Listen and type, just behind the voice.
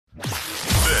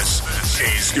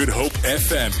is Good Hope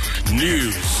FM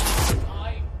News.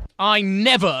 I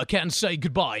never can say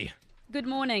goodbye. Good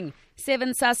morning.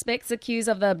 7 suspects accused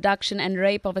of the abduction and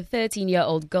rape of a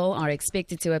 13-year-old girl are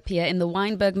expected to appear in the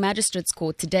Wynberg Magistrate's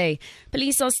court today.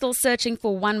 Police are still searching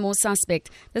for one more suspect.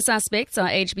 The suspects are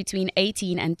aged between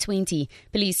 18 and 20.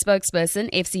 Police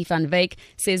spokesperson FC van Wyk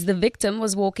says the victim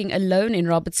was walking alone in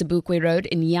Robert Sobukwe Road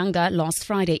in Yanga last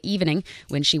Friday evening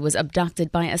when she was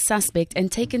abducted by a suspect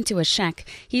and taken to a shack.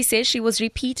 He says she was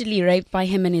repeatedly raped by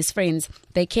him and his friends.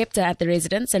 They kept her at the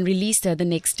residence and released her the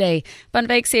next day. Van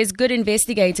Wyk says good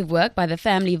investigative work by the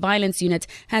Family Violence Unit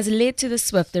has led to the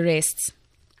swift arrests.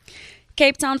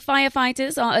 Cape Town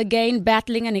firefighters are again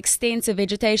battling an extensive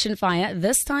vegetation fire,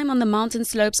 this time on the mountain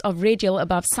slopes of Red Hill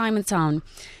above Simontown.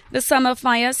 The summer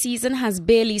fire season has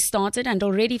barely started and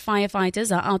already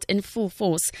firefighters are out in full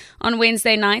force. On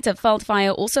Wednesday night, a veld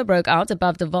fire also broke out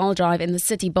above the Vaal Drive in the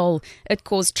City Bowl. It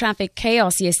caused traffic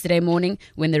chaos yesterday morning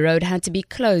when the road had to be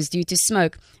closed due to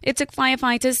smoke. It took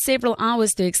firefighters several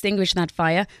hours to extinguish that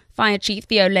fire. Fire Chief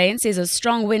Theo Lane says a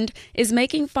strong wind is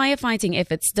making firefighting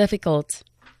efforts difficult.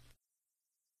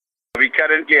 We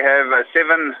currently have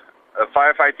 7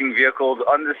 firefighting vehicles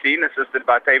on the scene, assisted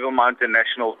by Table Mountain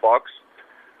National Parks.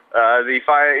 The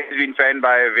fire has been fanned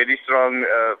by a very strong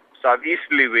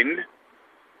southeasterly wind.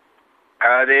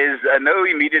 There's no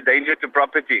immediate danger to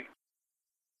property.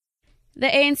 The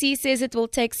ANC says it will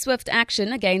take swift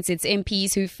action against its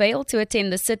MPs who failed to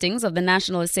attend the sittings of the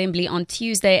National Assembly on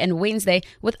Tuesday and Wednesday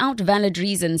without valid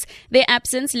reasons. Their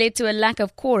absence led to a lack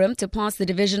of quorum to pass the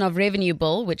Division of Revenue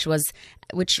Bill, which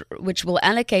will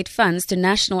allocate funds to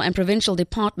national and provincial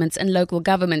departments and local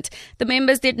government. The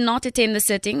members did not attend the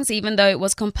sittings, even though it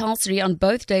was compulsory on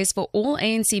both days for all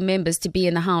ANC members to be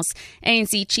in the House.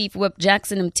 ANC Chief Whip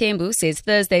Jackson Mthembu says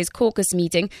Thursday's caucus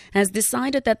meeting has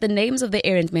decided that the names of the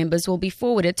errant members will be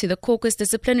forwarded to the Caucus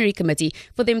Disciplinary Committee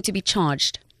for them to be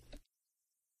charged.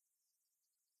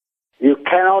 You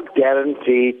cannot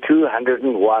guarantee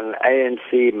 201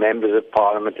 ANC members of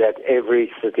parliament at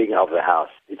every sitting of the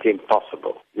House. It's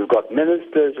impossible. You've got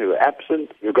ministers who are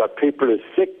absent. You've got people who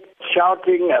are sick.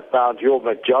 Shouting about your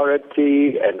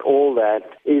majority and all that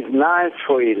is nice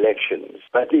for elections,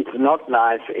 but it's not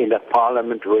nice in a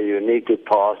parliament where you need to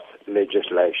pass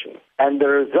legislation. And the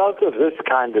result of this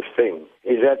kind of thing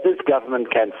is that this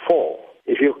government can fall.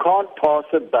 If you can't pass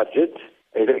a budget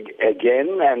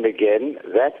again and again,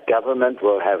 that government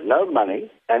will have no money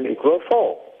and it will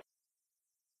fall.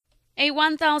 A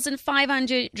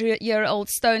 1,500-year-old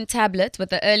stone tablet with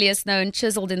the earliest known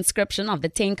chiseled inscription of the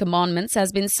 10 Commandments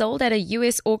has been sold at a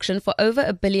U.S. auction for over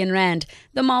R1 billion.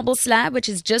 The marble slab, which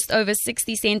is just over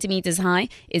 60 centimeters high,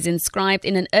 is inscribed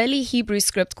in an early Hebrew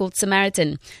script called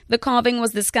Samaritan. The carving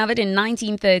was discovered in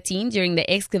 1913 during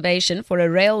the excavation for a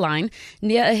rail line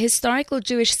near a historical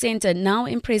Jewish center now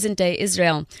in present-day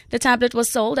Israel. The tablet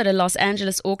was sold at a Los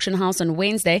Angeles auction house on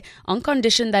Wednesday on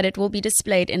condition that it will be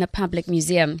displayed in a public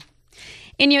museum.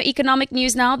 In your economic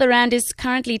news now, the rand is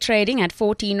currently trading at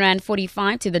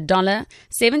R14.45 to the dollar,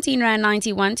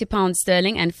 R17.91 to pound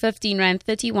sterling, and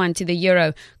R15.31 to the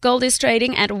euro. Gold is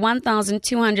trading at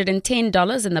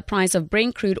 $1,210, and the price of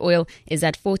Brent crude oil is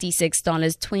at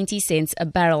 $46.20 a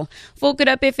barrel. For Good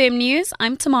Hope FM News,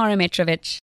 I'm Tamara Mitrovic.